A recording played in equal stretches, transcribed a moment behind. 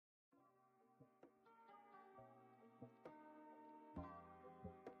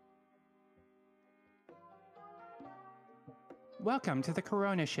Welcome to the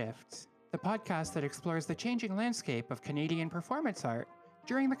Corona Shift, the podcast that explores the changing landscape of Canadian performance art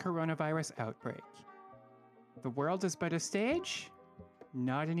during the coronavirus outbreak. The world is but a stage?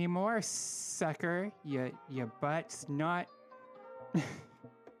 Not anymore, sucker. Your butt's not...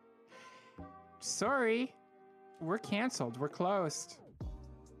 Sorry. We're canceled. We're closed.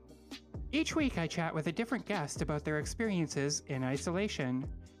 Each week I chat with a different guest about their experiences in isolation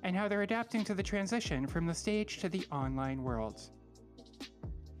and how they're adapting to the transition from the stage to the online world.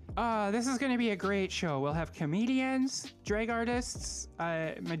 This is going to be a great show. We'll have comedians, drag artists,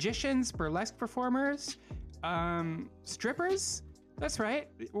 magicians, burlesque performers, strippers. That's right.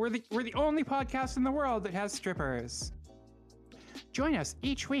 We're the only podcast in the world that has strippers. Join us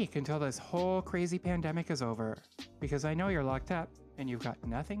each week until this whole crazy pandemic is over, because I know you're locked up and you've got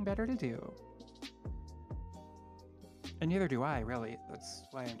nothing better to do. And neither do I, really. That's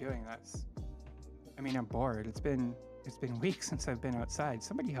why I'm doing this. I mean, I'm bored. It's been weeks since I've been outside.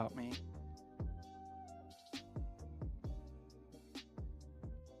 Somebody help me.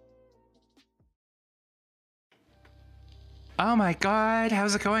 Oh my god,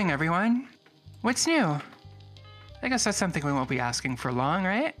 how's it going, everyone? What's new? I guess that's something we won't be asking for long,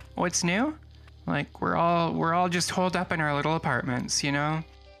 right? What's new? Like, we're all just holed up in our little apartments, you know?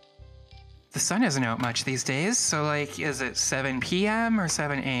 The sun isn't out much these days, so like, is it 7 p.m. or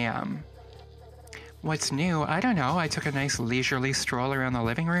 7 a.m.? What's new? I don't know. I took a nice leisurely stroll around the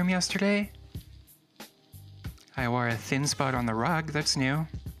living room yesterday. I wore a thin spot on the rug. That's new.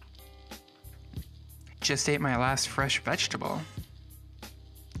 Just ate my last fresh vegetable.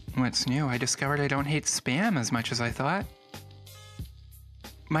 What's new? I discovered I don't hate spam as much as I thought.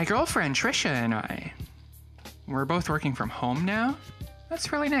 My girlfriend, Trisha, and I, we're both working from home now.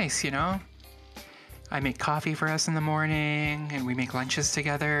 That's really nice, you know? I make coffee for us in the morning, and we make lunches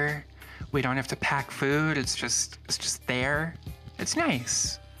together. We don't have to pack food. It's just there. It's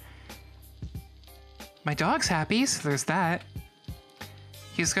nice. My dog's happy, so there's that.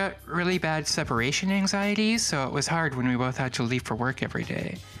 He's got really bad separation anxiety, so it was hard when we both had to leave for work every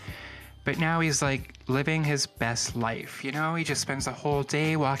day. But now he's like living his best life, you know? He just spends the whole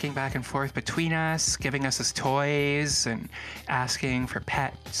day walking back and forth between us, giving us his toys and asking for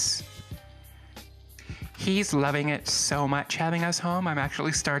pets. He's loving it so much having us home, I'm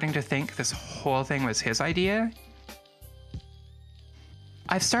actually starting to think this whole thing was his idea.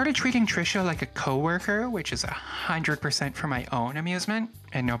 I've started treating Trisha like a coworker, which is 100% for my own amusement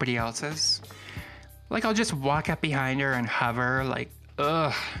and nobody else's. Like, I'll just walk up behind her and hover like,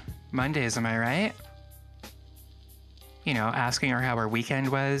 ugh, Mondays, am I right? You know, asking her how her weekend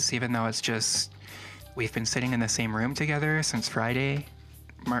was, even though it's just, we've been sitting in the same room together since Friday,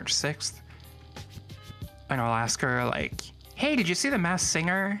 March 6th. And I'll ask her like, hey, did you see The Masked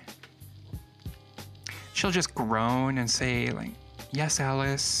Singer? She'll just groan and say like, yes,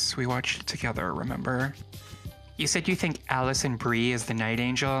 Alice, we watched it together, remember? You said you think Allison Brie is the night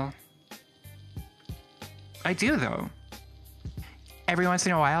angel? I do, though. Every once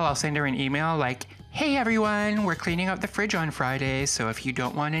in a while, I'll send her an email like, hey, everyone, we're cleaning out the fridge on Friday, so if you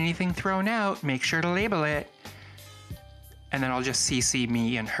don't want anything thrown out, make sure to label it. And then I'll just CC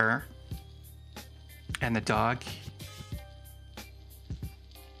me and her. And the dog.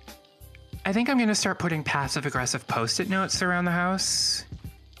 I think I'm gonna start putting passive-aggressive post-it notes around the house.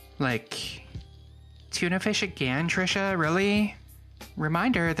 Like, tuna fish again, Trisha, really?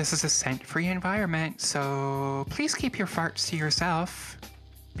 Reminder, this is a scent-free environment, so please keep your farts to yourself.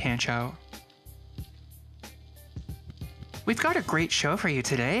 Pancho. We've got a great show for you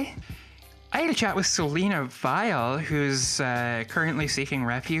today. I had a chat with Selena Vyle, who's currently seeking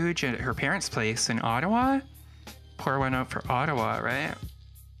refuge at her parents' place in Ottawa. Pour one out for Ottawa, right?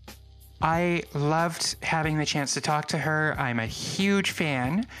 I loved having the chance to talk to her. I'm a huge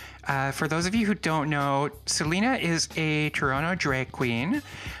fan. For those of you who don't know, Selena is a Toronto drag queen.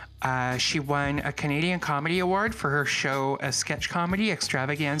 She won a Canadian Comedy Award for her show, A Sketch Comedy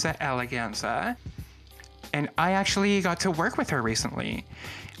Extravaganza Eleganza. And I actually got to work with her recently.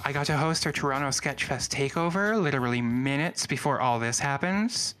 I got to host her Toronto Sketchfest takeover literally minutes before all this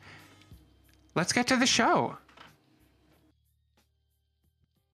happens. Let's get to the show.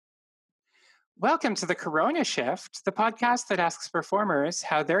 Welcome to the Corona Shift, the podcast that asks performers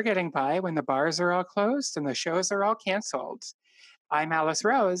how they're getting by when the bars are all closed and the shows are all canceled. I'm Alice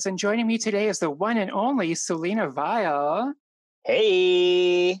Rose, and joining me today is the one and only Selena Vyle.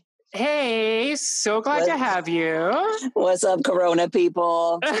 Hey! Hey, so glad to have you. What's up, Corona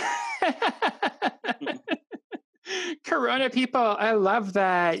people? Corona people, I love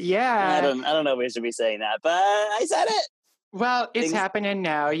that. Yeah. I don't know if we should be saying that, but I said it. Well, it's Things, happening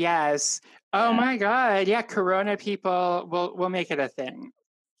now. Yes. Oh yeah, my God. Yeah. Corona people will make it a thing.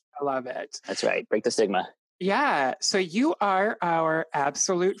 I love it. that's right. Break the stigma. Yeah. So you are our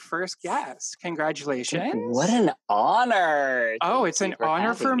absolute first guest. What Congratulations. an honor. Oh, Thank it's you an for honor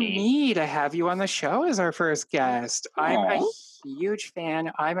having for me. me to have you on the show as our first guest. I'm a Oh, huge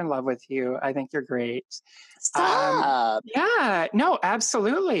fan. I'm in love with you. I think you're great. stop. Yeah, no,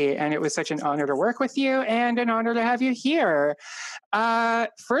 absolutely. And it was such an honor to work with you and an honor to have you here.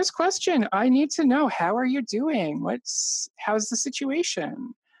 First question, I need to know, how are you doing? How's the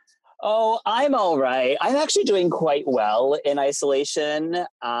situation? Oh, I'm all right. I'm actually doing quite well in isolation.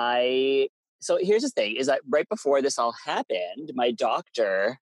 So here's the thing is that right before this all happened, my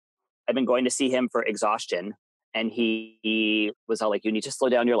doctor, I've been going to see him for exhaustion. And he was all like, you need to slow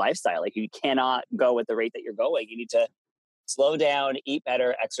down your lifestyle. Like, you cannot go at the rate that you're going. You need to slow down, eat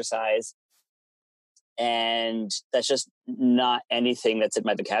better, exercise. And that's just not anything that's in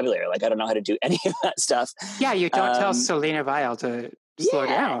my vocabulary. Like, I don't know how to do any of that stuff. Yeah, you don't tell Um, Selena Vyle to slow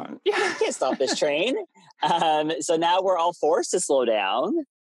yeah, down. Yeah. can't stop this train. So now we're all forced to slow down,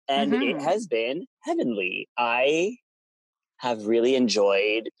 and it Mm-hmm. has been heavenly. I have really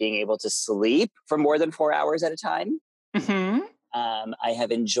enjoyed being able to sleep for more than 4 hours at a time. Mm-hmm. I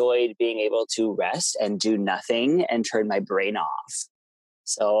have enjoyed being able to rest and do nothing and turn my brain off.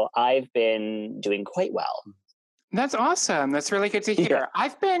 So I've been doing quite well. That's awesome. That's really good to Yeah, hear.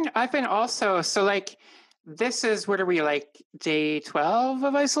 I've been also, so like, this is, what are we, like day 12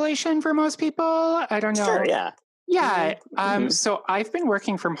 of isolation for most people? I don't sure. know. Yeah. Yeah. Mm-hmm. So I've been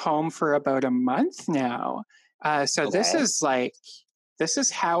working from home for about a month now. So Okay. this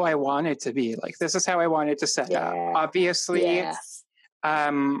is how I want it to be. Like, this is how I want it to set up. Yeah. Obviously, Yeah.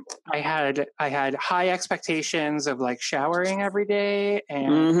 I had high expectations of like showering every day and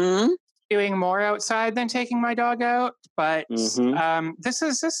Mm-hmm. doing more outside than taking my dog out. But Mm-hmm. this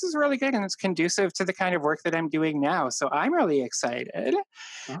is really good, and it's conducive to the kind of work that I'm doing now. So I'm really excited.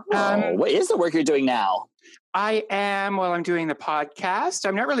 Um, Oh, what is the work you're doing now? I'm doing the podcast.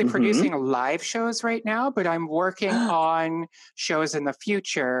 I'm not really Mm-hmm. producing live shows right now, but I'm working on shows in the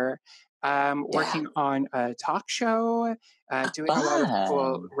future. Yeah. Working on a talk show, doing a lot of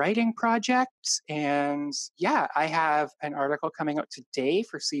cool Fun. writing projects. And yeah, I have an article coming out today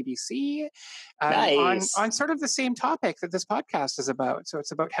for CBC Nice. on sort of the same topic that this podcast is about. So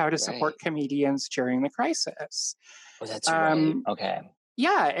it's about how to support Right. comedians during the crisis. Oh, that's right. Um, Okay.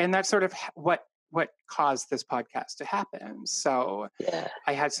 yeah, and that's sort of what caused this podcast to happen. So Yeah.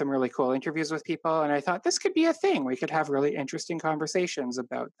 I had some really cool interviews with people, and I thought this could be a thing. We could have really interesting conversations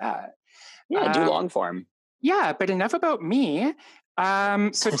about that. Yeah. Do Um, long form. yeah, but enough about me.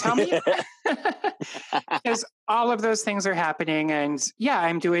 So tell me, because all of those things are happening, and yeah,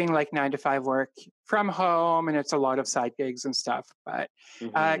 I'm doing like 9 to 5 work from home, and it's a lot of side gigs and stuff. But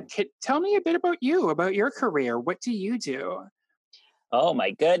Mm-hmm. tell me a bit about you, about your career. What do you do? Oh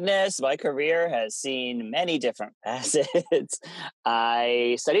my goodness, my career has seen many different facets.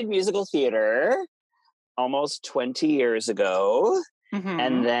 I studied musical theater almost 20 years ago. Mm-hmm.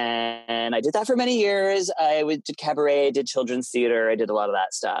 And then I did that for many years. Did cabaret, did children's theater, I did a lot of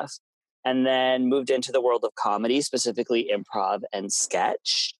that stuff. And then moved into the world of comedy, specifically improv and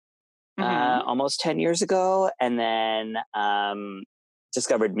sketch, Mm-hmm. almost 10 years ago. And then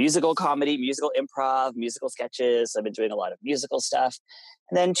discovered musical comedy, musical improv, musical sketches. I've been doing a lot of musical stuff.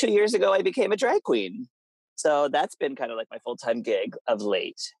 And then 2 years ago, I became a drag queen. So that's been kind of like my full time gig of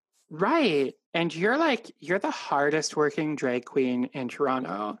late. Right. And you're the hardest working drag queen in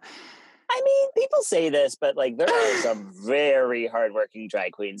Toronto. I mean, people say this, but like there are some very hardworking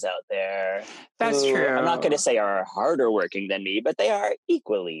drag queens out there That's who I'm not going to true. say are harder working than me, but they are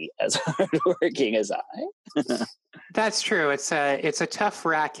equally as hardworking as I. That's true. It's a tough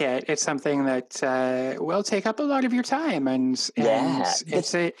racket. It's something that will take up a lot of your time, and Yeah,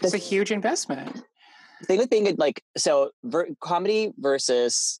 it's a huge investment. the thing with being like comedy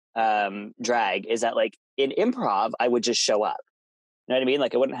versus drag is that like in improv, I would just show up. You know what I mean?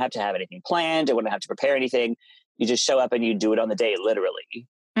 Like I wouldn't have to have anything planned. I wouldn't have to prepare anything. You just show up and you do it on the day, literally.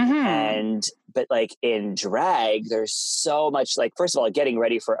 Hmm. And but like in drag, there's so much like first of all, getting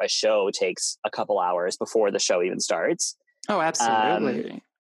ready for a show takes a couple hours before the show even starts. Oh, Um, absolutely.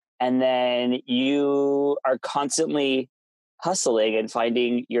 and then you are constantly hustling and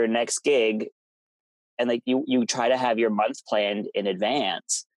finding your next gig. And like you try to have your month planned in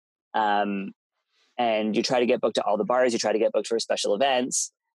advance. Um, and you try to get booked to all the bars, you try to get booked for special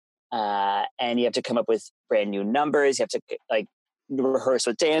events. And you have to come up with brand new numbers. You have to like rehearse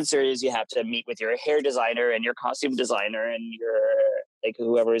with dancers. You have to meet with your hair designer and your costume designer and your like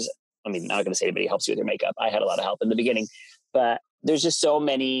whoever's. I mean, I'm not going to say anybody helps you with your makeup. I had a lot of help in the beginning, but there's just so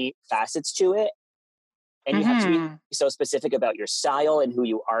many facets to it. And you have to be so specific about your style and who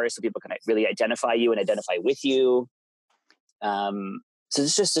you are so people can really identify you and identify with you. So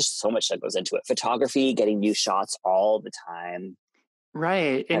there's just so much that goes into it. Photography, getting new shots all the time.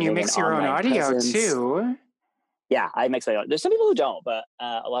 Right. And you mix your own audio presence. too. Yeah, I mix my own. There's some people who don't, but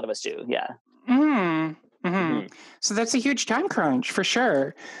a lot of us do. Yeah. So that's a huge time crunch for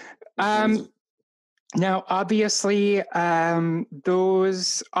sure. Now, obviously, all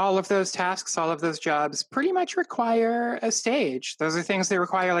of those tasks, all of those jobs pretty much require a stage. Those are things that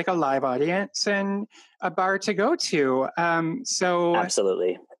require like a live audience and a bar to go to. So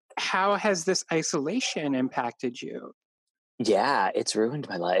absolutely. How has this isolation impacted you? Yeah, it's ruined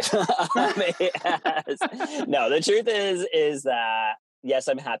my life. No, the truth is that, yes,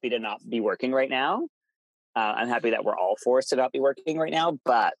 I'm happy to not be working right now. I'm happy that we're all forced to not be working right now,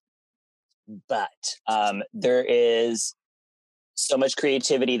 but there is so much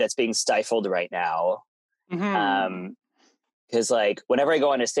creativity that's being stifled right now. Because like whenever I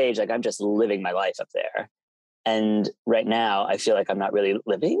go on a stage, like I'm just living my life up there. And right now I feel like I'm not really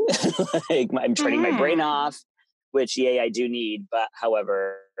living. Like I'm turning my brain off, which I do need, but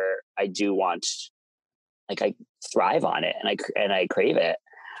however, I do want, like I thrive on it and I crave it.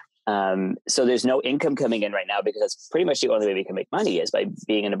 So there's no income coming in right now because that's pretty much the only way we can make money is by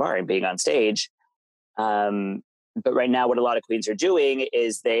being in a bar and being on stage. But right now what a lot of queens are doing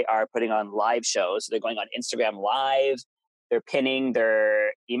is they are putting on live shows. So they're going on Instagram Live. They're pinning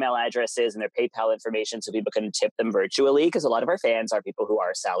their email addresses and their PayPal information so people can tip them virtually, because a lot of our fans are people who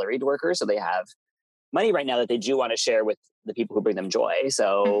are salaried workers. So they have money right now that they do want to share with the people who bring them joy.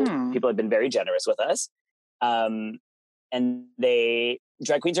 So people have been very generous with us. And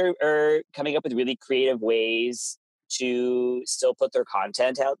drag queens are coming up with really creative ways to still put their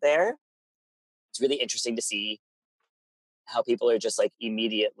content out there. It's really interesting to see how people are just like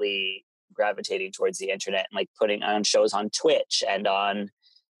immediately gravitating towards the internet and like putting on shows on Twitch and on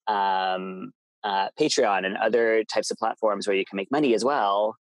Patreon and other types of platforms where you can make money as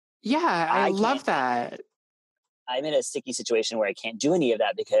well. Yeah, I love that. I'm in a sticky situation where I can't do any of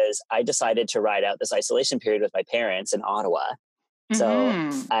that because I decided to ride out this isolation period with my parents in Ottawa. So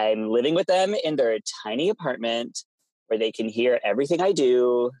I'm living with them in their tiny apartment where they can hear everything I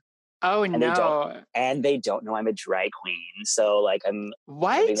do. Oh, and no. They don't know I'm a drag queen. So like I'm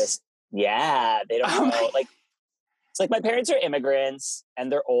what? Yeah, they don't know. Like it's like my parents are immigrants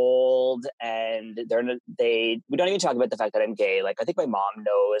and they're old and we don't even talk about the fact that I'm gay. Like I think my mom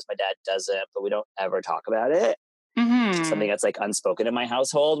knows, my dad doesn't, but we don't ever talk about it. It's something that's like unspoken in my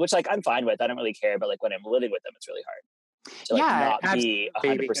household, which like I'm fine with. I don't really care, but like when I'm living with them, it's really hard to like not be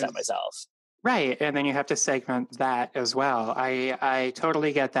 100% myself. Right, and then you have to segment that as well. I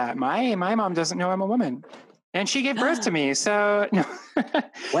totally get that. My mom doesn't know I'm a woman, and she gave birth to me. So no.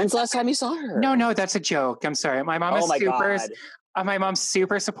 When's the last time you saw her? No, that's a joke. I'm sorry. My mom is super. God. My mom's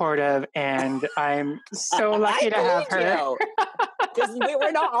super supportive, and I'm so lucky to have her. Because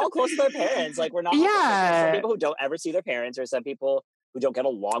we're not all close to our parents. Like we're not. Yeah. Some people who don't ever see their parents, or some people who don't get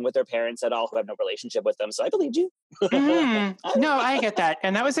along with their parents at all, who have no relationship with them. So I believed you. No, I get that.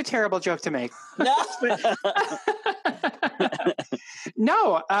 And that was a terrible joke to make. No.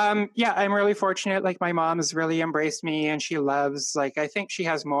 No. Yeah, I'm really fortunate. Like my mom has really embraced me and she loves, like, I think she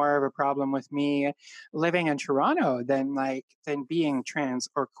has more of a problem with me living in Toronto than being trans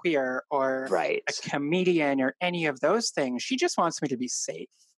or queer or a comedian or any of those things. She just wants me to be safe.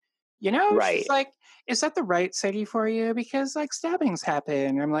 You know, she's like, is that the right city for you? Because like stabbings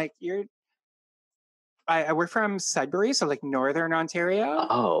happen. I'm like, we're from Sudbury, so like northern Ontario.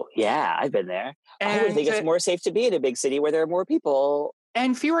 Oh, yeah, I've been there. And I would think it's more safe to be in a big city where there are more people.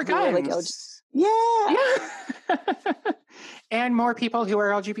 And fewer guns. Yeah. And more people who are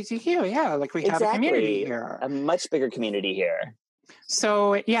LGBTQ. Yeah, like we have a community here. A much bigger community here.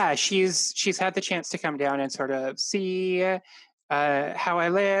 So yeah, she's had the chance to come down and sort of see how I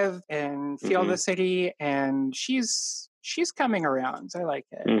live and feel the city, and she's coming around. I like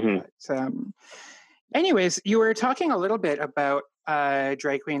it. But, anyways, you were talking a little bit about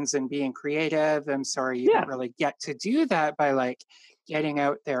drag queens and being creative. I'm sorry you didn't really get to do that by like getting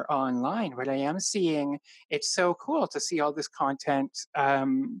out there online, but I am seeing it's so cool to see all this content.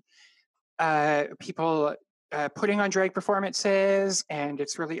 People putting on drag performances, and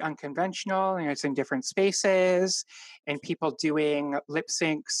it's really unconventional, and it's in different spaces, and people doing lip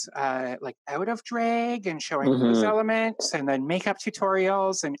syncs like out of drag and showing those elements, and then makeup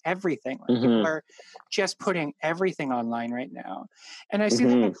tutorials and everything. Like people are just putting everything online right now. And I see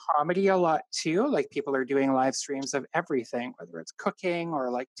that in comedy a lot too. Like people are doing live streams of everything, whether it's cooking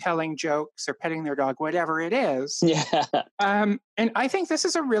or like telling jokes or petting their dog, whatever it is. Yeah. And I think this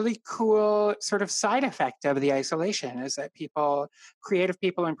is a really cool sort of side effect of the isolation, is that creative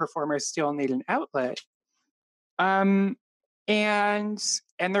people and performers still need an outlet. And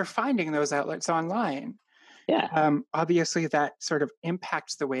they're finding those outlets online. Yeah. Obviously, that sort of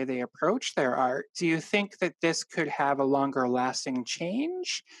impacts the way they approach their art. Do you think that this could have a longer lasting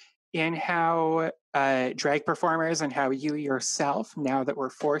change in how drag performers and how you yourself, now that we're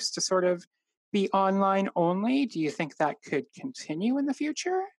forced to sort of be online only, do you think that could continue in the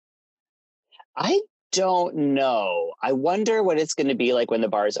future? I don't know. I wonder what it's going to be like when the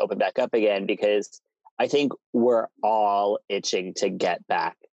bars open back up again, because I think we're all itching to get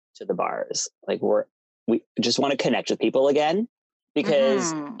back to the bars. Like we just want to connect with people again,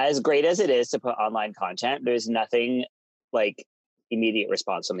 because as great as it is to put online content, there's nothing like immediate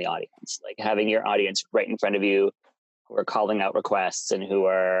response from the audience. Like having your audience right in front of you who are calling out requests and who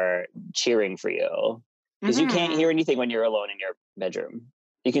are cheering for you. Because you can't hear anything when you're alone in your bedroom.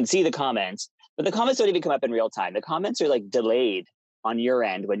 You can see the comments, but the comments don't even come up in real time. The comments are like delayed on your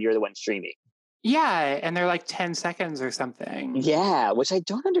end when you're the one streaming. Yeah, and they're like 10 seconds or something. Yeah, which I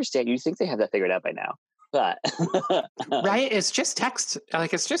don't understand. You think they have that figured out by now, but right? It's just text.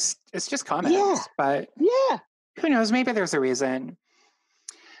 Like it's just comments. Yeah. But yeah, who knows? Maybe there's a reason.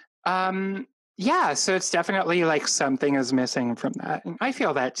 Yeah, so it's definitely like something is missing from that. And I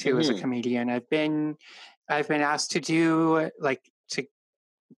feel that too as a comedian. I've been asked to do to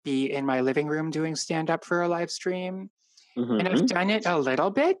be in my living room doing stand up for a live stream. And I've done it a little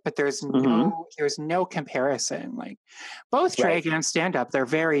bit, but there's no comparison. Like both drag and stand up, they're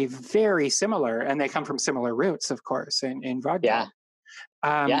very, very similar, and they come from similar roots, of course, in vaudeville.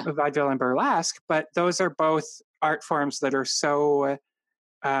 Vaudeville and burlesque, but those are both art forms that are so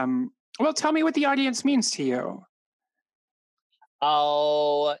well, tell me what the audience means to you.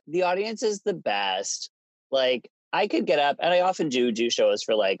 Oh, the audience is the best. Like I could get up, and I often do shows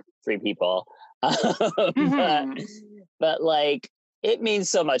for like 3 people. But like it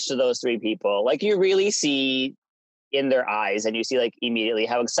means so much to those 3 people. Like you really see in their eyes, and you see like immediately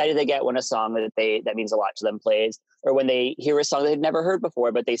how excited they get when a song that means a lot to them plays, or when they hear a song they've never heard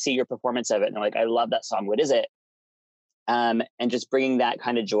before, but they see your performance of it and they're like, I love that song. What is it? And just bringing that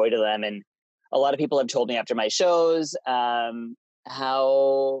kind of joy to them. And a lot of people have told me after my shows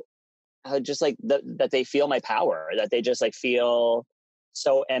how just like that they feel my power, that they just like feel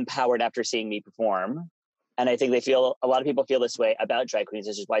so empowered after seeing me perform. And I think a lot of people feel this way about drag queens.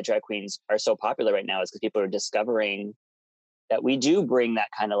 This is why drag queens are so popular right now, is because people are discovering that we do bring that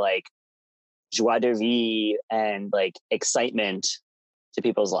kind of like joie de vivre and like excitement to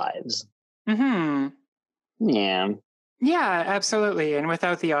people's lives. Yeah. Yeah, absolutely. And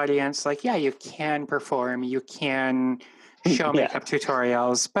without the audience, like, yeah, you can perform, you can show makeup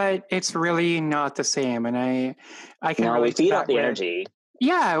tutorials, but it's really not the same. And I can relate to that. We feed off the energy.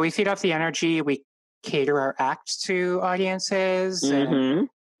 Yeah, we feed off the energy. We cater our acts to audiences. And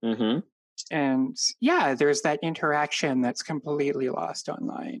yeah, there's that interaction that's completely lost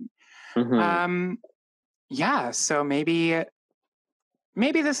online. Yeah, so maybe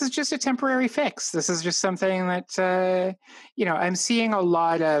this is just a temporary fix. This is just something that, I'm seeing a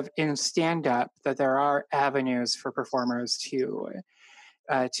lot of in stand-up, that there are avenues for performers to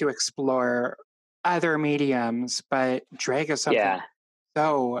explore other mediums, but drag is something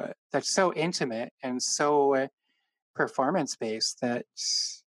that's so intimate and so performance-based that,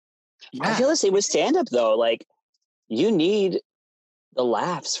 I feel the same with stand-up, though. Like, you need the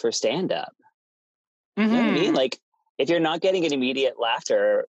laughs for stand-up. You know what I mean? Like, if you're not getting an immediate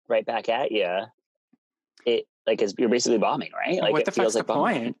laughter right back at you, you're basically bombing, right? Like, what the fuck's the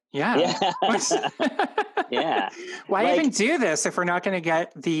point? Yeah. Yeah. Why even do this if we're not going to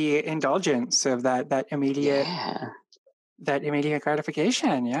get the indulgence of that immediate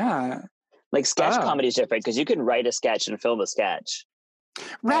gratification? Yeah. Like sketch comedy is different because you can write a sketch and film a sketch.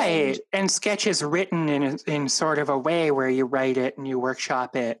 Right. And sketch is written in sort of a way where you write it and you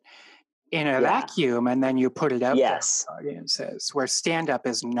workshop it in a vacuum, and then you put it out there to audiences, where stand-up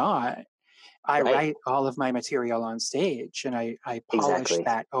is not. I write all of my material on stage, and I polish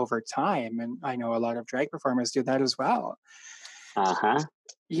that over time. And I know a lot of drag performers do that as well.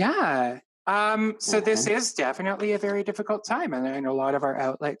 Yeah. So this is definitely a very difficult time. And I know a lot of our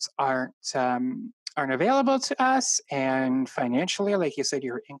outlets aren't aren't available to us. And financially, like you said,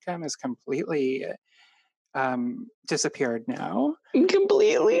 your income is completely disappeared now.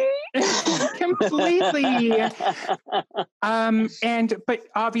 Completely. Completely. But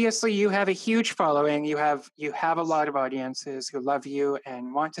obviously you have a huge following. You have a lot of audiences who love you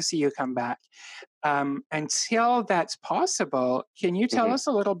and want to see you come back. Until that's possible, can you tell us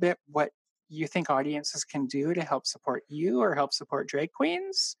a little bit what you think audiences can do to help support you or help support drag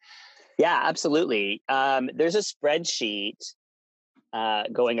queens? Yeah, absolutely. There's a spreadsheet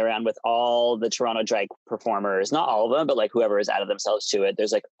going around with all the Toronto drag performers, not all of them, but like whoever has added themselves to it.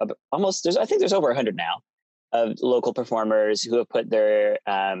 There's like I think there's over 100 now of local performers who have put their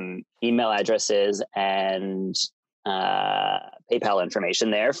email addresses and PayPal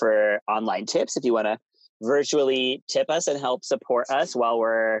information there for online tips if you want to virtually tip us and help support us while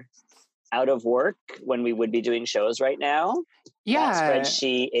we're out of work when we would be doing shows right now. Yeah. That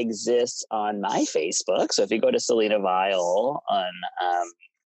spreadsheet exists on my Facebook. So if you go to Selena Vyle on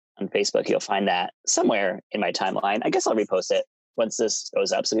Facebook, you'll find that somewhere in my timeline. I guess I'll repost it once this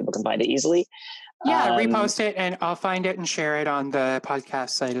goes up so people can find it easily. Yeah, repost it and I'll find it and share it on the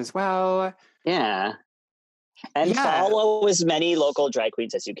podcast site as well. Yeah. And follow as many local drag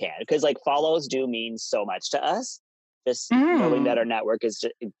queens as you can, because like follows do mean so much to us. Just knowing that our network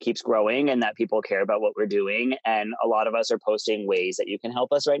keeps growing and that people care about what we're doing. And a lot of us are posting ways that you can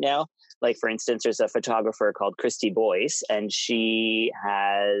help us right now. Like, for instance, there's a photographer called Christy Boyce, and she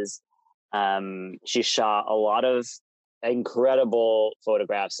has, she shot a lot of incredible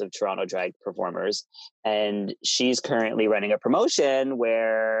photographs of Toronto drag performers. And she's currently running a promotion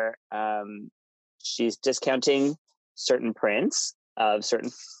where she's discounting certain prints of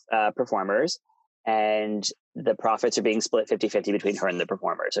certain performers, and the profits are being split 50-50 between her and the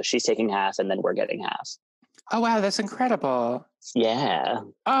performer. So she's taking half and then we're getting half. Oh, wow. That's incredible. Yeah.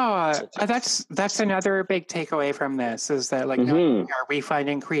 Oh, that's another big takeaway from this is that like, not only are we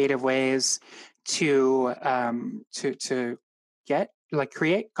finding creative ways to get like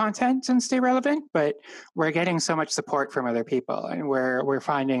create content and stay relevant, but we're getting so much support from other people and we're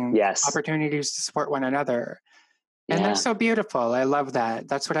finding opportunities to support one another. And that's so beautiful. I love that.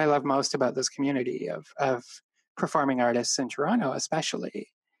 That's what I love most about this community of performing artists in Toronto, especially,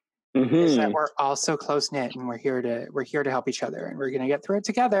 is that we're all so close knit and we're here to help each other and we're going to get through it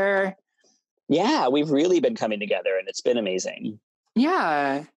together. Yeah, we've really been coming together and it's been amazing.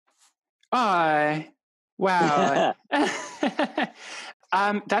 Yeah. Wow.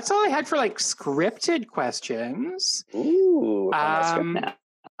 That's all I had for like scripted questions. Ooh, script now.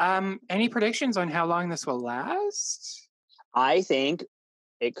 Any predictions on how long this will last? I think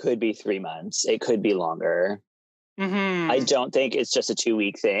it could be 3 months. It could be longer. I don't think it's just a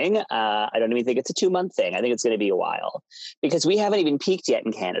 2-week thing. I don't even think it's a 2-month thing. I think it's going to be a while because we haven't even peaked yet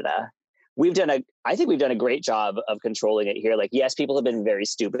in Canada. I think we've done a great job of controlling it here. Like, yes, people have been very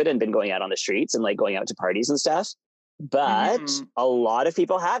stupid and been going out on the streets and like going out to parties and stuff, but a lot of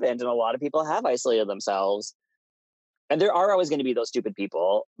people haven't, and a lot of people have isolated themselves. And there are always going to be those stupid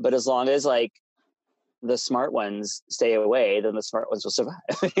people, but as long as like the smart ones stay away, then the smart ones will survive.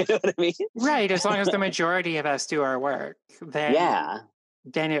 You know what I mean? Right. As long as the majority of us do our work,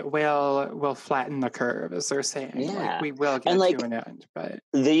 then it will flatten the curve, as they're saying. Yeah. Like we will get to an end. But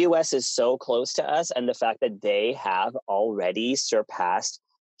the US is so close to us, and the fact that they have already surpassed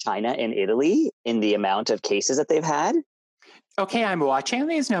China and Italy in the amount of cases that they've had. Okay, I'm watching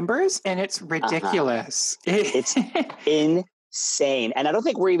these numbers and it's ridiculous. It's insane. And I don't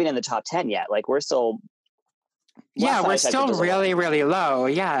think we're even in the top 10 yet. Like we're still... we're still really, really low.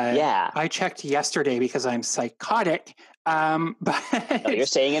 Yeah. I checked yesterday because I'm psychotic. But you're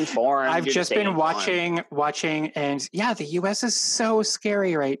staying informed. I've just been watching and the US is so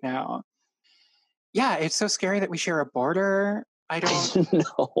scary right now. Yeah, it's so scary that we share a border. I don't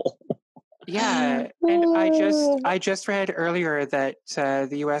know. Yeah, and I just read earlier that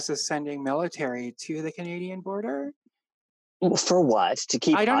the US is sending military to the Canadian border. For what? To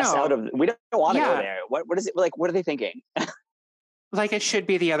keep us out of... We don't want to go there. What is it like? What are they thinking? Like it should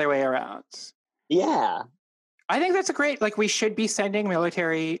be the other way around. Yeah. I think that's a great, like we should be sending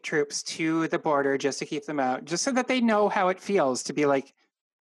military troops to the border just to keep them out, just so that they know how it feels to be like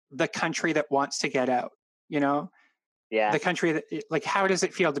the country that wants to get out, you know? Yeah. The country that, like, how does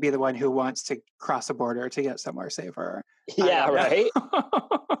it feel to be the one who wants to cross a border to get somewhere safer? Yeah, right.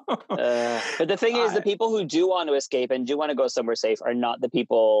 But the thing is, the people who do want to escape and do want to go somewhere safe are not the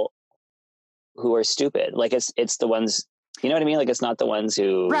people who are stupid. Like it's the ones, you know what I mean? Like it's not the ones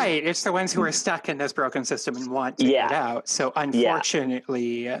who... Right. It's the ones who are stuck in this broken system and want to get out. So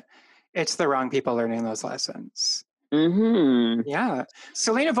unfortunately, it's the wrong people learning those lessons. Mm-hmm. Yeah.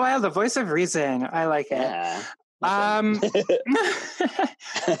 Selena Vyle, the voice of reason. I like it. Yeah. Um,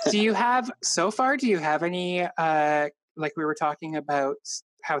 do you have any, like we were talking about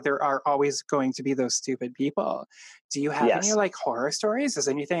how there are always going to be those stupid people. Do you have any Yes. like horror stories? Is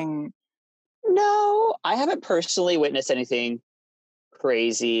anything? No, I haven't personally witnessed anything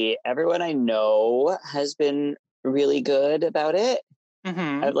crazy. Everyone I know has been really good about it.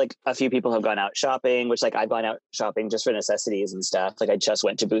 Mm-hmm. Like a few people have gone out shopping, which like I've gone out shopping just for necessities and stuff. Like I just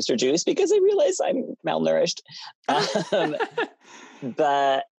went to Booster Juice because I realized I'm malnourished. Um,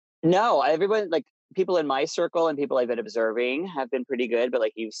 but no, everyone like people in my circle and people I've been observing have been pretty good. But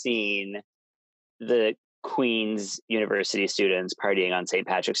like you've seen the Queen's University students partying on St.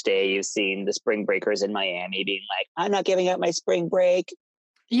 Patrick's Day. You've seen the spring breakers in Miami being like, I'm not giving up my spring break.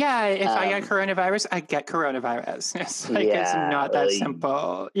 Yeah, if I get coronavirus, I get coronavirus. It's like it's Yeah. not that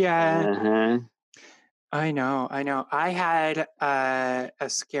simple. Yeah. Uh-huh. I know. I had a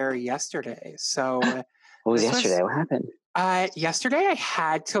scare yesterday. So What was this was yesterday? What happened? yesterday I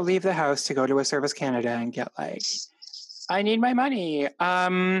had to leave the house to go to a Service Canada and get like I need my money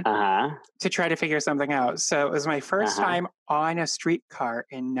to try to figure something out. So it was my first time on a streetcar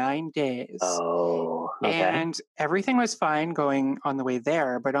in 9 days. Oh, okay. And everything was fine going on the way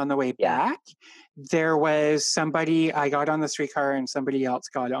there, but on the way Yeah. back, there was somebody, I got on the streetcar and somebody else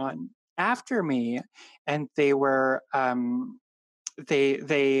got on after me, and they were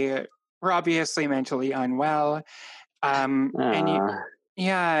they were obviously mentally unwell. And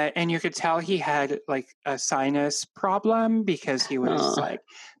you could tell he had like a sinus problem because he was like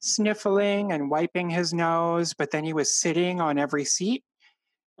sniffling and wiping his nose, but then he was sitting on every seat.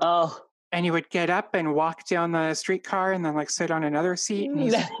 Oh. And he would get up and walk down the streetcar and then like sit on another seat, and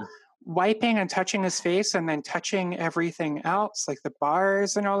he's wiping and touching his face and then touching everything else, like the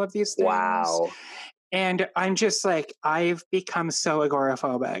bars and all of these things. Wow. And I'm just like, I've become so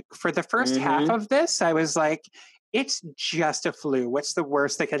agoraphobic. For the first half of this, I was like, it's just a flu. What's the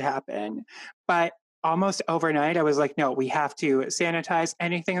worst that could happen? But almost overnight, I was like, no, we have to sanitize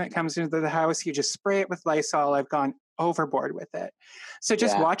anything that comes into the house. You just spray it with Lysol. I've gone overboard with it. So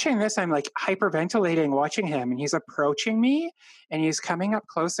just watching this, I'm like hyperventilating watching him, and he's approaching me and he's coming up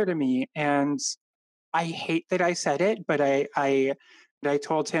closer to me. And I hate that I said it, but I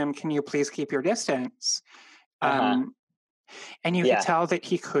told him, can you please keep your distance? And you could tell that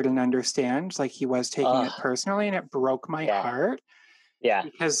he couldn't understand, like he was taking it personally, and it broke my heart. Yeah.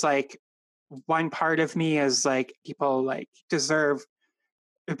 Because like one part of me is like, people like deserve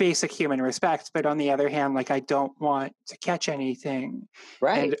basic human respect, but on the other hand, like I don't want to catch anything.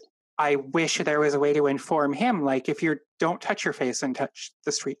 Right. And I wish there was a way to inform him, like if you don't touch your face and touch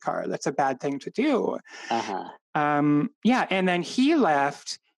the streetcar, that's a bad thing to do. Yeah, and then he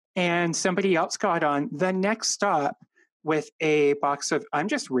left and somebody else got on the next stop with a box of, I'm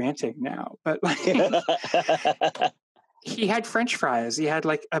just ranting now, but like he had French fries. He had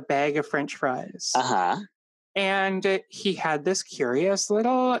like a bag of French fries. And he had this curious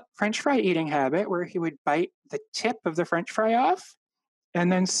little French fry eating habit where he would bite the tip of the French fry off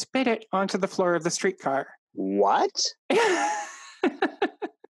and then spit it onto the floor of the streetcar. What?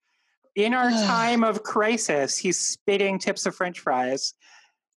 In our time of crisis, he's spitting tips of French fries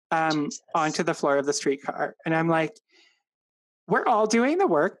onto the floor of the streetcar. And I'm like, we're all doing the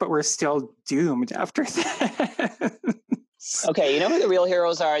work, but we're still doomed after that. Okay, you know who the real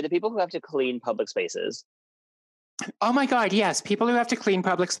heroes are? The people who have to clean public spaces. Oh my God, yes. People who have to clean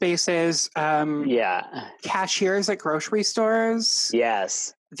public spaces. Cashiers at grocery stores.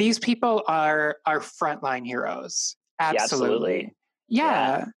 Yes. These people are frontline heroes. Absolutely.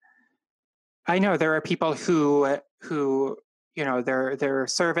 Yeah. I know there are people who you know, their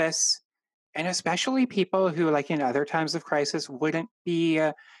service, and especially people who, like in other times of crisis, wouldn't be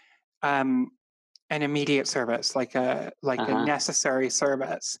an immediate service, like a necessary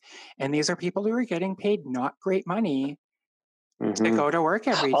service. And these are people who are getting paid not great money to go to work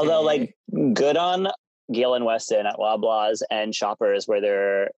every day. Although, like, good on Gail and Weston at Loblaws and Shoppers, where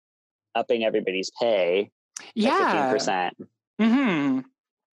they're upping everybody's pay. 15%.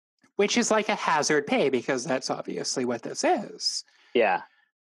 Which is like a hazard pay, because that's obviously what this is. Yeah.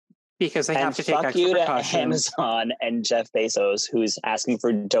 Because they have to take extra precautions. precautions. To Amazon and Jeff Bezos, who's asking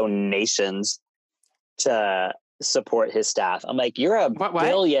for donations to support his staff. I'm like, you're a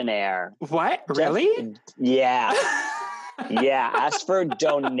billionaire. What? Really? Yeah. Yeah. Ask for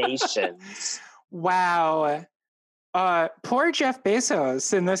donations. Wow. Poor Jeff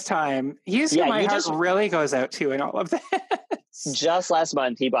Bezos in this time. He's who my heart really goes out to in all of that. just last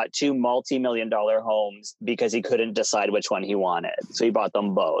month, he bought 2 multi-million-dollar homes because he couldn't decide which one he wanted. So he bought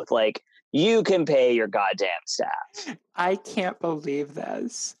them both. Like, you can pay your goddamn staff. I can't believe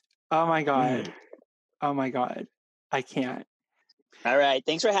this. Oh my God. Oh my God. I can't. All right.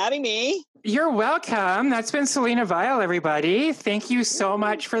 Thanks for having me. You're welcome. That's been Selena Vyle, everybody. Thank you so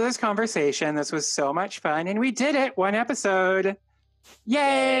much for this conversation. This was so much fun. And we did it. 1 episode.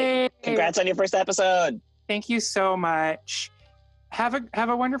 Yay! Congrats on your first episode. Thank you so much. Have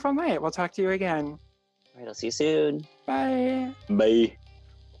a wonderful night. We'll talk to you again. All right. I'll see you soon. Bye. Bye.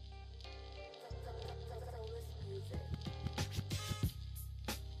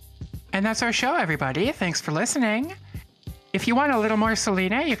 And that's our show, everybody. Thanks for listening. If you want a little more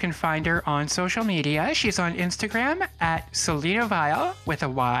Selena, you can find her on social media. She's on Instagram at Selena Vyle with a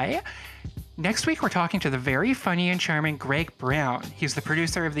Y. Next week, we're talking to the very funny and charming Greg Brown. He's the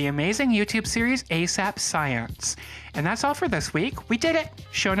producer of the amazing YouTube series ASAP Science. And that's all for this week. We did it.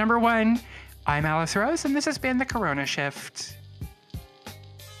 Show number 1. I'm Alice Rose, and this has been The Corona Shift.